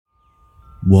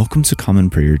Welcome to Common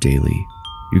Prayer Daily,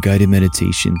 your guided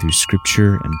meditation through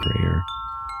scripture and prayer.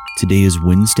 Today is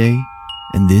Wednesday,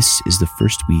 and this is the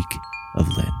first week of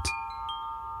Lent.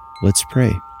 Let's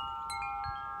pray.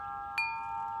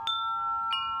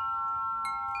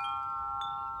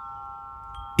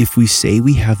 If we say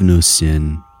we have no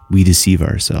sin, we deceive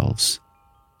ourselves,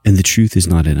 and the truth is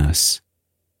not in us.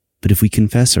 But if we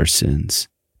confess our sins,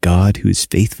 God, who is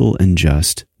faithful and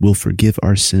just, will forgive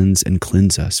our sins and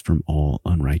cleanse us from all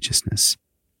unrighteousness.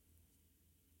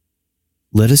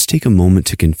 Let us take a moment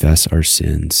to confess our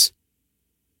sins.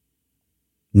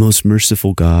 Most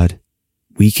merciful God,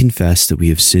 we confess that we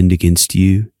have sinned against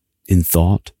you in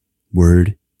thought,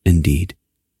 word, and deed,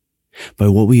 by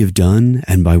what we have done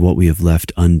and by what we have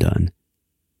left undone.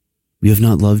 We have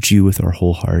not loved you with our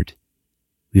whole heart.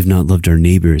 We have not loved our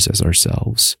neighbors as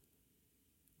ourselves.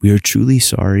 We are truly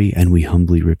sorry and we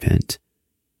humbly repent.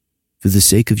 For the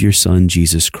sake of your Son,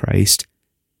 Jesus Christ,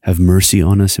 have mercy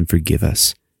on us and forgive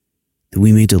us, that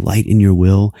we may delight in your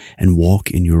will and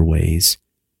walk in your ways,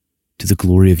 to the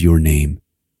glory of your name.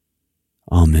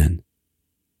 Amen.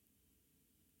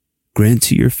 Grant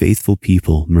to your faithful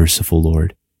people, merciful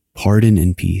Lord, pardon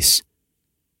and peace,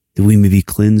 that we may be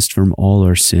cleansed from all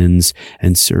our sins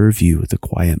and serve you with a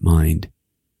quiet mind.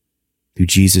 Through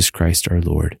Jesus Christ our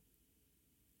Lord.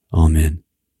 Amen.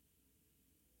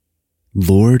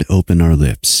 Lord, open our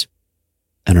lips,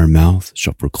 and our mouth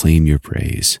shall proclaim your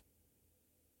praise.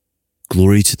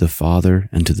 Glory to the Father,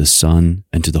 and to the Son,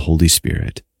 and to the Holy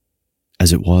Spirit,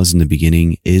 as it was in the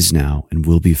beginning, is now, and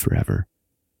will be forever.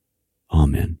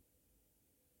 Amen.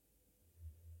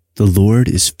 The Lord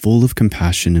is full of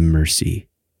compassion and mercy.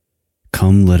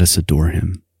 Come, let us adore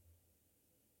him.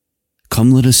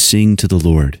 Come, let us sing to the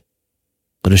Lord.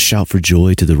 Let us shout for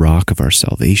joy to the rock of our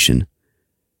salvation.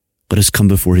 Let us come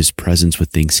before his presence with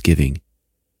thanksgiving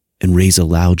and raise a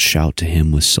loud shout to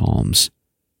him with psalms.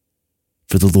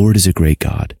 For the Lord is a great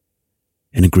God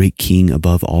and a great King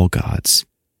above all gods.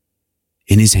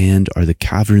 In his hand are the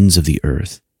caverns of the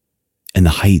earth, and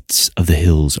the heights of the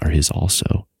hills are his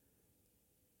also.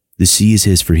 The sea is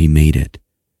his, for he made it,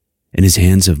 and his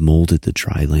hands have molded the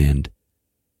dry land.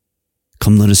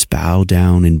 Come, let us bow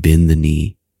down and bend the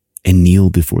knee and kneel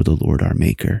before the Lord our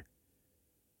Maker.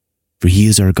 For he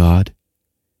is our God,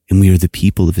 and we are the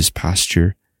people of his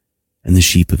pasture and the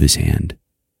sheep of his hand.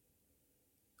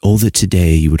 Oh, that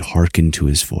today you would hearken to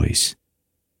his voice.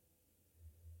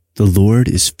 The Lord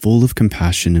is full of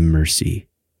compassion and mercy.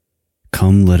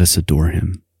 Come, let us adore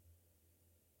him.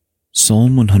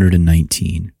 Psalm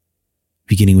 119,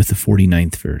 beginning with the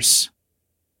 49th verse.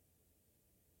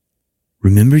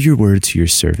 Remember your word to your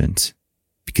servant,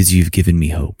 because you have given me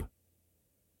hope.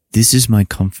 This is my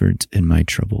comfort in my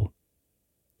trouble,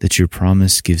 that your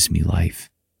promise gives me life.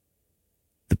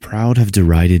 The proud have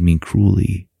derided me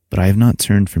cruelly, but I have not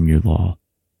turned from your law.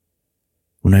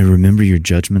 When I remember your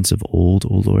judgments of old,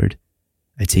 O Lord,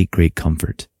 I take great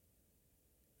comfort.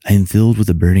 I am filled with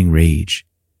a burning rage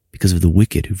because of the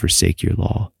wicked who forsake your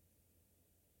law.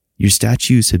 Your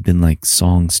statutes have been like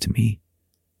songs to me,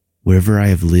 wherever I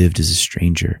have lived as a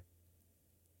stranger.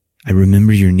 I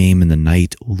remember your name in the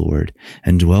night, O Lord,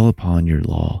 and dwell upon your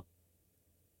law.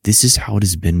 This is how it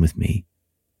has been with me,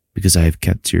 because I have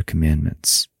kept your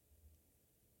commandments.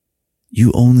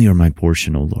 You only are my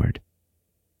portion, O Lord.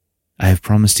 I have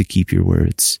promised to keep your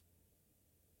words.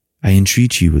 I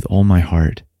entreat you with all my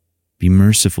heart, be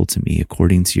merciful to me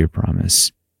according to your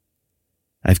promise.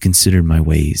 I have considered my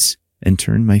ways and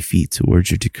turned my feet towards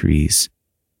your decrees.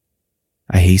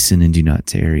 I hasten and do not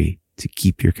tarry to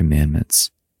keep your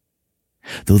commandments.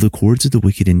 Though the cords of the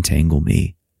wicked entangle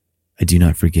me, I do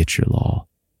not forget your law.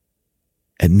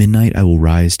 At midnight I will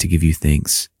rise to give you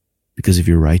thanks because of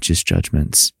your righteous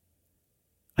judgments.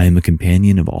 I am a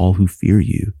companion of all who fear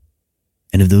you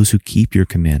and of those who keep your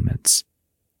commandments.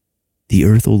 The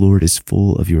earth, O Lord, is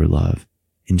full of your love.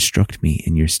 Instruct me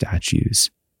in your statutes.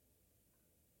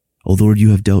 O Lord, you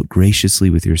have dealt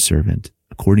graciously with your servant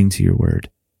according to your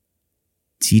word.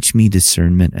 Teach me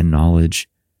discernment and knowledge,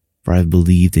 for I have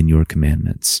believed in your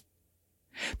commandments.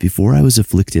 Before I was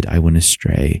afflicted, I went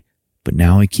astray, but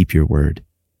now I keep your word.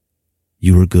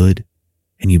 You are good,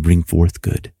 and you bring forth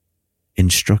good.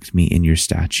 Instruct me in your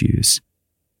statutes.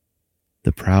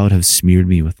 The proud have smeared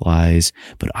me with lies,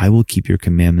 but I will keep your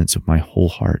commandments with my whole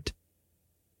heart.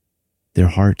 Their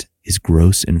heart is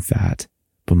gross and fat,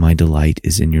 but my delight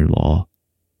is in your law.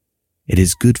 It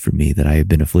is good for me that I have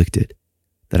been afflicted,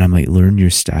 that I might learn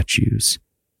your statutes.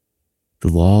 The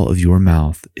law of your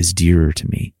mouth is dearer to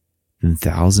me than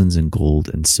thousands in gold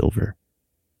and silver.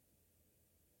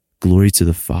 Glory to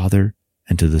the Father,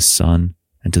 and to the Son,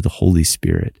 and to the Holy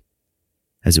Spirit,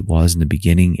 as it was in the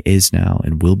beginning, is now,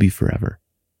 and will be forever.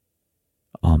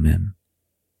 Amen.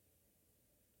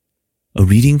 A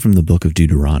reading from the book of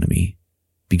Deuteronomy,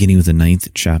 beginning with the 9th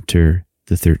chapter,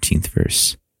 the 13th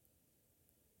verse.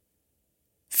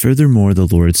 Furthermore, the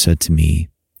Lord said to me,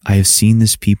 I have seen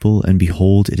this people, and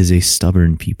behold, it is a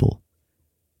stubborn people.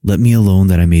 Let me alone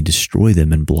that I may destroy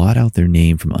them and blot out their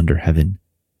name from under heaven,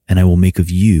 and I will make of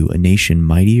you a nation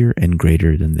mightier and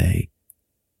greater than they.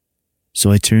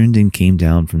 So I turned and came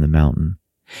down from the mountain,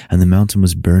 and the mountain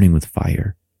was burning with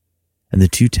fire, and the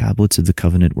 2 tablets of the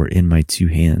covenant were in my 2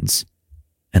 hands.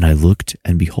 And I looked,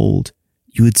 and behold,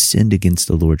 you had sinned against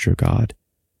the Lord your God.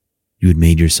 You had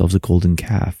made yourselves a golden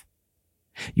calf.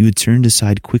 You had turned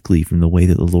aside quickly from the way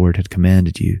that the Lord had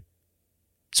commanded you.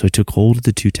 So I took hold of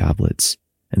the 2 tablets,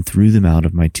 and threw them out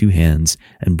of my 2 hands,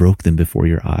 and broke them before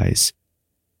your eyes.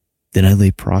 Then I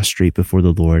lay prostrate before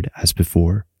the Lord as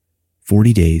before,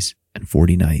 40 days and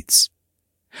 40 nights.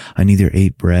 I neither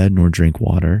ate bread nor drank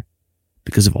water,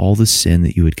 because of all the sin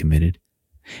that you had committed,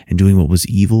 and doing what was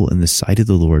evil in the sight of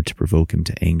the Lord to provoke him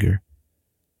to anger.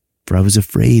 For I was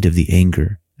afraid of the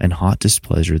anger and hot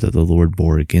displeasure that the Lord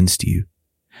bore against you,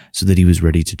 so that he was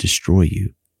ready to destroy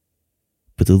you.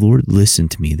 But the Lord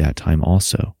listened to me that time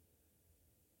also.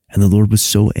 And the Lord was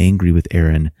so angry with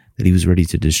Aaron that he was ready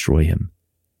to destroy him.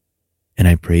 And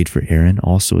I prayed for Aaron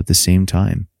also at the same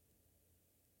time.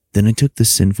 Then I took the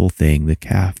sinful thing, the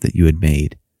calf that you had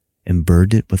made, and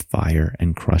burned it with fire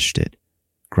and crushed it,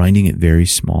 grinding it very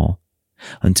small,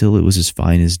 until it was as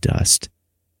fine as dust.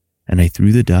 And I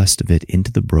threw the dust of it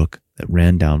into the brook that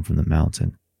ran down from the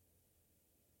mountain.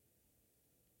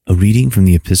 A reading from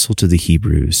the Epistle to the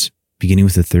Hebrews, beginning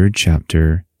with the 3rd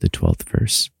chapter, the 12th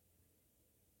verse.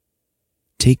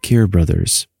 Take care,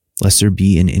 brothers, lest there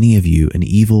be in any of you an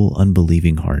evil,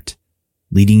 unbelieving heart,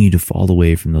 leading you to fall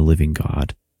away from the living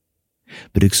God.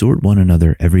 But exhort one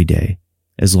another every day,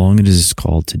 as long as it is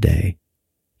called today,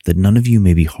 that none of you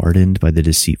may be hardened by the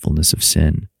deceitfulness of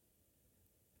sin.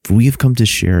 For we have come to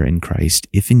share in Christ,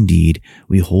 if indeed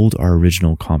we hold our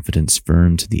original confidence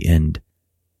firm to the end.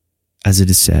 As it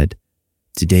is said,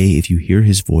 today if you hear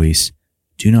his voice,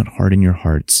 do not harden your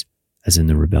hearts as in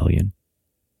the rebellion.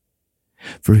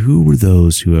 For who were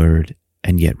those who heard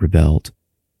and yet rebelled?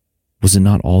 Was it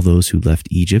not all those who left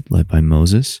Egypt led by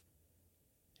Moses?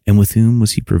 And with whom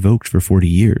was he provoked for 40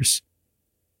 years?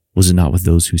 Was it not with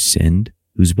those who sinned,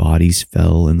 whose bodies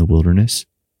fell in the wilderness?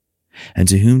 And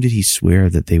to whom did he swear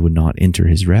that they would not enter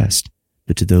his rest,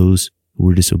 but to those who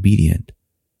were disobedient?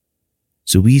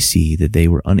 So we see that they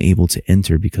were unable to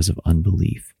enter because of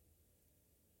unbelief.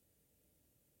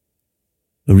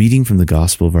 A reading from the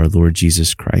Gospel of our Lord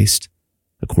Jesus Christ,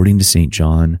 according to St.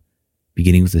 John,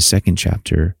 beginning with the 2nd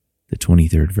chapter, the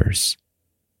 23rd verse.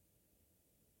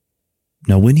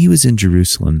 Now when he was in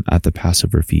Jerusalem at the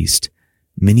Passover feast,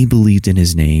 many believed in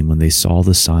his name when they saw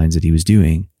the signs that he was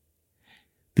doing.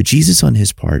 But Jesus on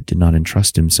his part did not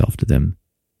entrust himself to them,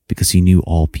 because he knew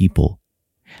all people,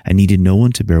 and needed no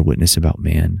one to bear witness about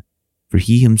man, for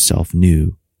he himself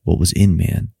knew what was in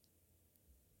man.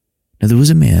 Now there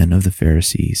was a man of the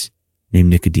Pharisees, named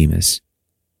Nicodemus,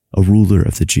 a ruler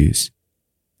of the Jews.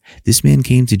 This man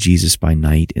came to Jesus by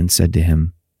night and said to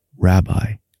him,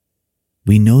 Rabbi,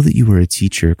 we know that you are a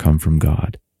teacher come from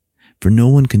God, for no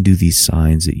one can do these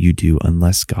signs that you do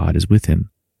unless God is with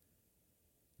him.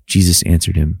 Jesus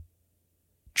answered him,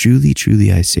 Truly,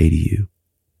 truly, I say to you,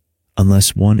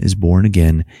 unless one is born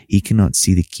again, he cannot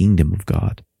see the kingdom of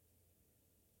God.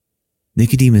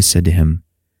 Nicodemus said to him,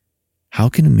 How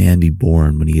can a man be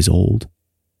born when he is old?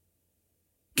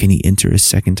 Can he enter a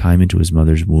second time into his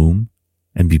mother's womb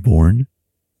and be born?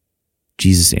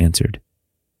 Jesus answered,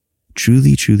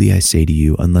 Truly, truly, I say to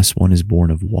you, unless one is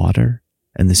born of water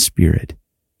and the Spirit,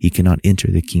 he cannot enter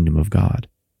the kingdom of God.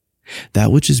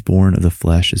 That which is born of the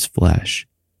flesh is flesh,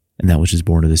 and that which is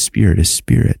born of the Spirit is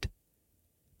spirit.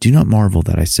 Do not marvel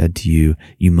that I said to you,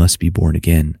 you must be born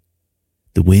again.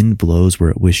 The wind blows where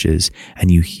it wishes,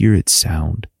 and you hear its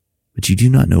sound, but you do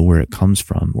not know where it comes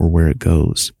from or where it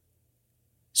goes.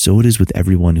 So it is with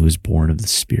everyone who is born of the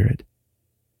Spirit.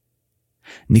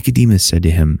 Nicodemus said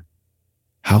to him,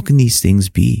 How can these things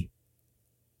be?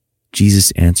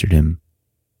 Jesus answered him,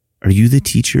 Are you the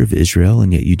teacher of Israel,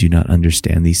 and yet you do not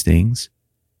understand these things?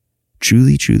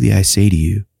 Truly, truly, I say to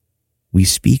you, we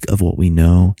speak of what we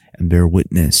know and bear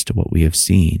witness to what we have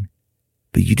seen,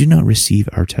 but you do not receive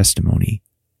our testimony.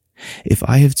 If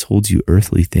I have told you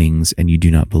earthly things and you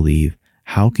do not believe,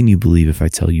 how can you believe if I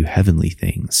tell you heavenly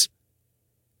things?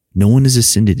 No one has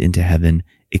ascended into heaven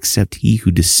except he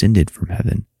who descended from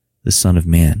heaven, the Son of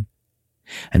Man.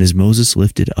 And as Moses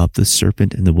lifted up the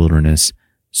serpent in the wilderness,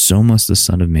 so must the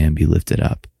Son of Man be lifted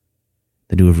up,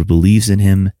 that whoever believes in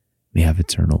him may have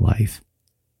eternal life.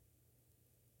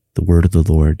 The word of the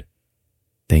Lord.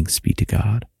 Thanks be to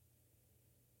God.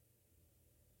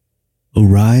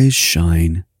 Arise,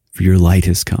 shine, for your light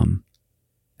has come,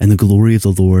 and the glory of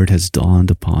the Lord has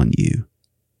dawned upon you.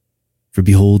 For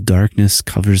behold, darkness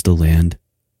covers the land,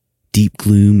 deep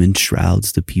gloom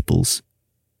enshrouds the peoples.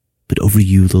 But over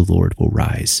you the Lord will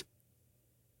rise,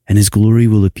 and his glory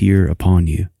will appear upon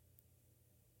you.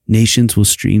 Nations will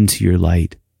stream to your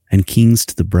light, and kings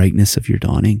to the brightness of your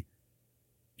dawning.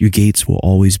 Your gates will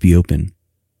always be open.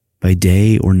 By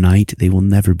day or night they will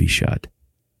never be shut.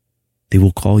 They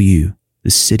will call you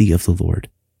the city of the Lord,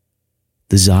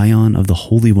 the Zion of the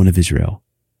Holy One of Israel.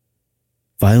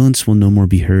 Violence will no more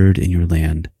be heard in your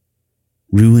land,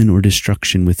 ruin or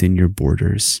destruction within your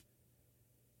borders.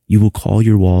 You will call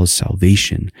your walls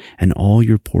salvation and all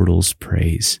your portals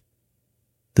praise.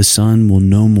 The sun will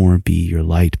no more be your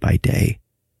light by day.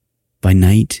 By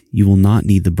night you will not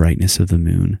need the brightness of the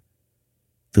moon.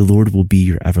 The Lord will be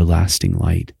your everlasting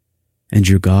light, and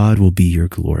your God will be your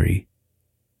glory.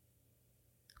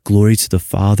 Glory to the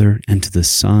Father, and to the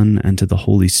Son, and to the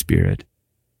Holy Spirit,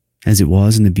 as it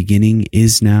was in the beginning,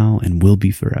 is now, and will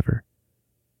be forever.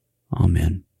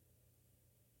 Amen.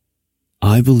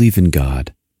 I believe in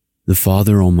God, the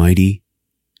Father Almighty,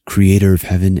 creator of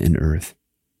heaven and earth.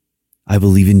 I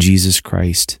believe in Jesus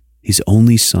Christ, his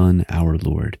only Son, our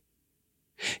Lord.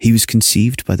 He was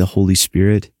conceived by the Holy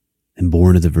Spirit and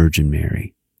born of the Virgin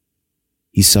Mary.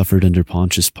 He suffered under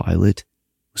Pontius Pilate,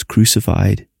 was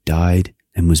crucified, died,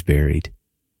 and was buried.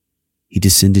 He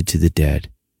descended to the dead.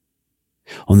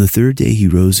 On the third day he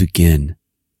rose again.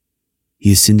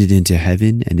 He ascended into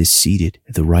heaven and is seated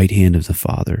at the right hand of the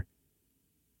Father.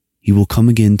 He will come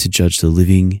again to judge the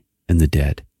living and the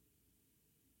dead.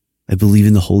 I believe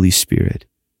in the Holy Spirit,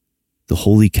 the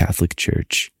Holy Catholic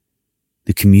Church,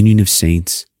 the communion of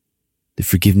saints, the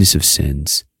forgiveness of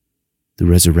sins, the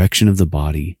resurrection of the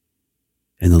body,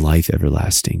 and the life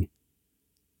everlasting.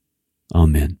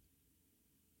 Amen.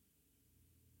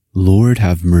 Lord,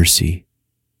 have mercy.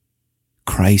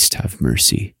 Christ, have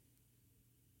mercy.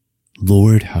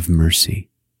 Lord, have mercy.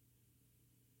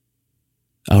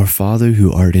 Our Father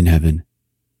who art in heaven,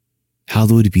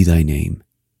 hallowed be thy name.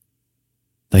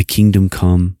 Thy kingdom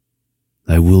come,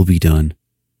 thy will be done,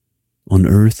 on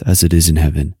earth as it is in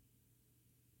heaven.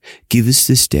 Give us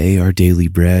this day our daily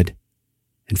bread,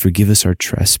 and forgive us our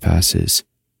trespasses,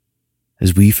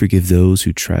 as we forgive those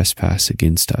who trespass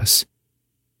against us.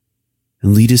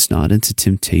 And lead us not into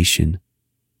temptation,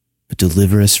 but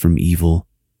deliver us from evil.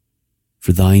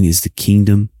 For thine is the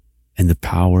kingdom, and the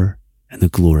power, and the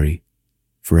glory,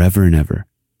 forever and ever.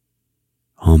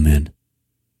 Amen.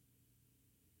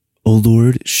 O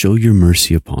Lord, show your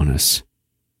mercy upon us,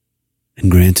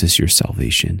 and grant us your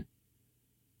salvation.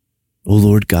 O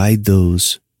Lord, guide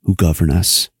those who govern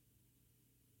us,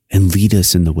 and lead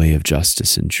us in the way of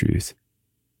justice and truth.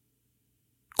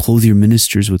 Clothe your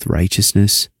ministers with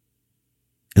righteousness,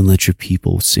 and let your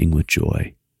people sing with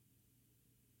joy.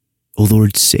 O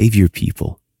Lord, save your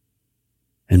people,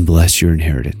 and bless your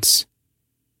inheritance.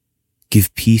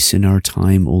 Give peace in our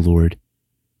time, O Lord,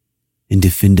 and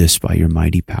defend us by your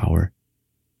mighty power.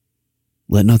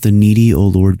 Let not the needy, O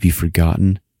Lord, be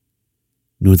forgotten,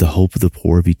 nor the hope of the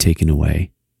poor be taken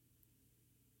away.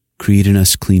 Create in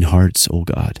us clean hearts, O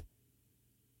God,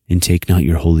 and take not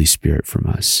your Holy Spirit from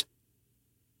us.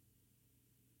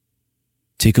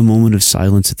 Take a moment of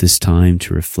silence at this time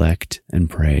to reflect and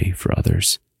pray for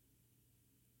others.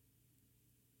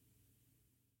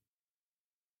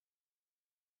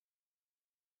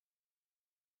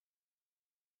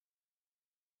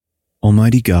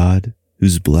 Almighty God,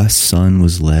 whose blessed Son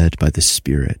was led by the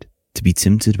Spirit to be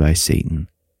tempted by Satan,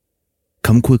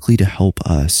 come quickly to help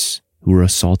us who are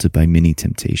assaulted by many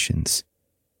temptations.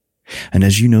 And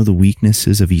as you know the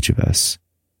weaknesses of each of us,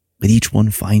 let each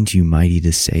one find you mighty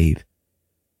to save.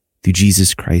 Through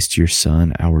Jesus Christ, your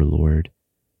Son, our Lord,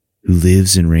 who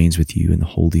lives and reigns with you in the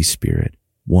Holy Spirit,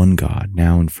 one God,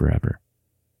 now and forever.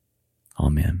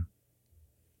 Amen.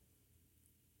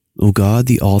 O God,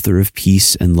 the author of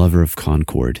peace and lover of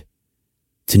concord,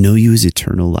 to know you is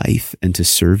eternal life and to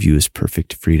serve you is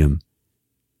perfect freedom.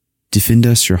 Defend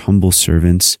us, your humble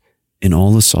servants, in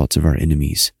all assaults of our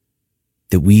enemies,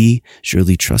 that we,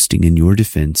 surely trusting in your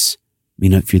defense, may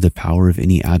not fear the power of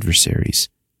any adversaries.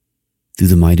 Through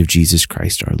the might of Jesus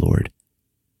Christ our Lord.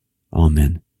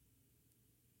 Amen.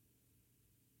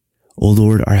 O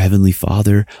Lord, our heavenly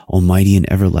Father, almighty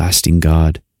and everlasting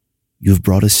God, you have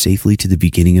brought us safely to the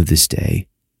beginning of this day.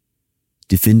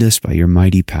 Defend us by your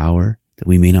mighty power, that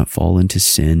we may not fall into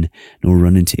sin nor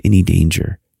run into any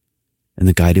danger, and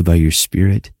that guided by your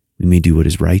Spirit, we may do what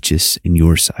is righteous in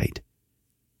your sight.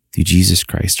 Through Jesus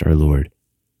Christ our Lord.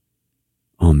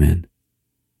 Amen.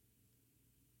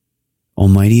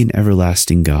 Almighty and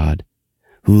everlasting God,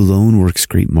 who alone works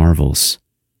great marvels,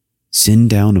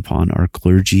 send down upon our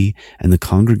clergy and the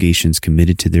congregations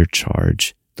committed to their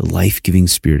charge the life-giving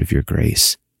Spirit of your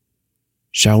grace.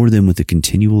 Shower them with the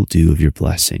continual dew of your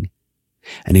blessing,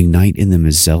 and ignite in them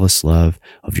a zealous love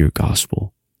of your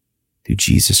gospel. Through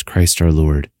Jesus Christ our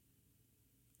Lord.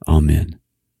 Amen.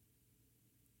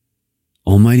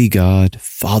 Almighty God,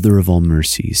 Father of all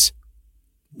mercies,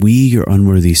 we, your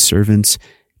unworthy servants,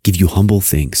 give you humble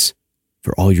thanks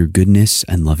for all your goodness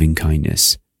and loving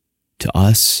kindness to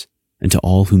us and to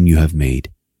all whom you have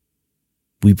made.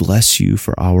 We bless you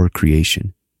for our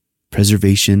creation,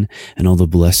 preservation, and all the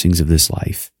blessings of this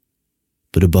life,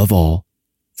 but above all,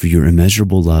 for your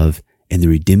immeasurable love and the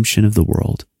redemption of the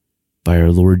world by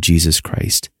our Lord Jesus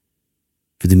Christ,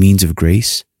 for the means of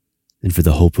grace and for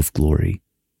the hope of glory.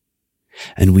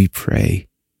 And we pray,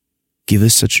 give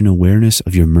us such an awareness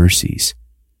of your mercies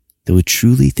that with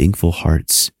truly thankful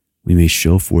hearts we may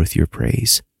show forth your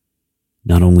praise,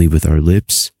 not only with our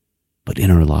lips, but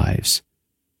in our lives,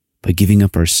 by giving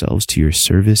up ourselves to your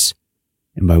service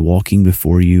and by walking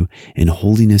before you in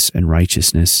holiness and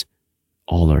righteousness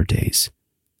all our days.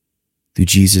 Through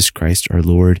Jesus Christ our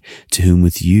Lord, to whom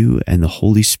with you and the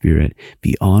Holy Spirit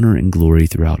be honor and glory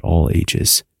throughout all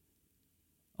ages.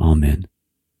 Amen.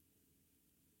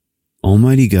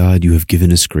 Almighty God, you have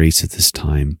given us grace at this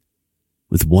time,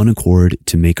 with one accord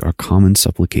to make our common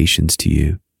supplications to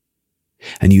you.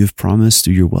 And you have promised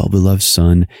through your well-beloved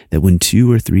Son that when 2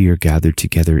 or 3 are gathered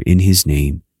together in his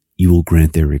name, you will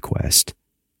grant their request.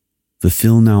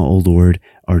 Fulfill now, O Lord,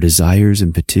 our desires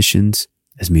and petitions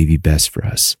as may be best for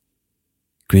us,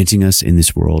 granting us in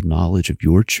this world knowledge of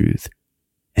your truth,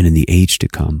 and in the age to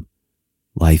come,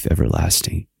 life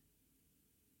everlasting.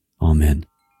 Amen.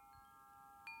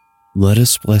 Let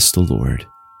us bless the Lord.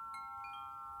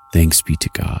 Thanks be to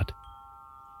God.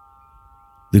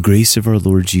 The grace of our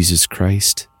Lord Jesus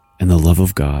Christ, and the love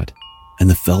of God, and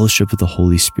the fellowship of the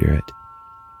Holy Spirit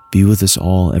be with us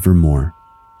all evermore.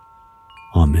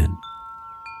 Amen.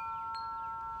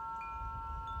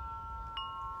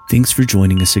 Thanks for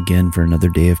joining us again for another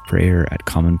day of prayer at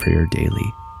Common Prayer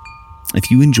Daily. If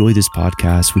you enjoy this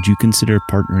podcast, would you consider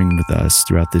partnering with us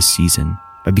throughout this season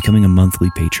by becoming a monthly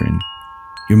patron?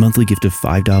 Your monthly gift of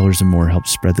 $5 or more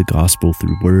helps spread the gospel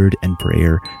through word and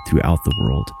prayer throughout the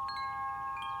world.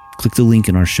 Click the link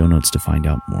in our show notes to find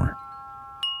out more.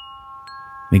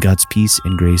 May God's peace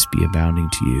and grace be abounding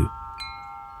to you.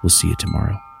 We'll see you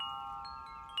tomorrow.